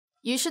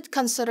You should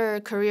consider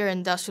career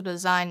industrial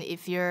design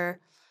if you're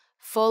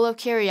full of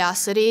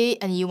curiosity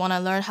and you want to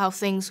learn how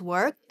things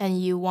work and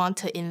you want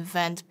to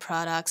invent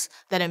products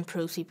that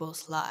improve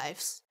people's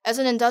lives. As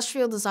an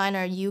industrial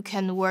designer, you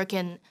can work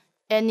in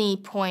any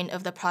point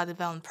of the product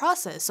development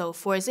process. So,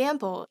 for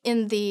example,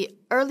 in the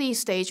early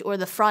stage or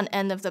the front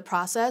end of the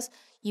process,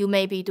 you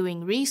may be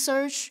doing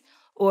research,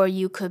 or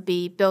you could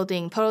be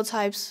building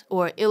prototypes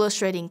or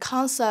illustrating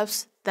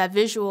concepts that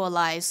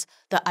visualize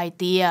the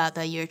idea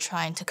that you're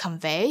trying to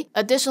convey.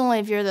 Additionally,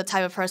 if you're the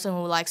type of person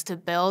who likes to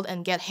build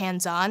and get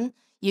hands-on,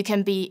 you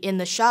can be in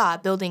the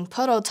shop building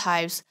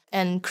prototypes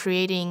and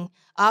creating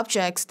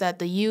objects that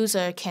the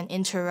user can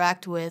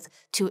interact with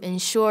to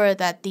ensure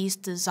that these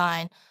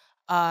designs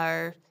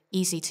are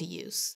easy to use.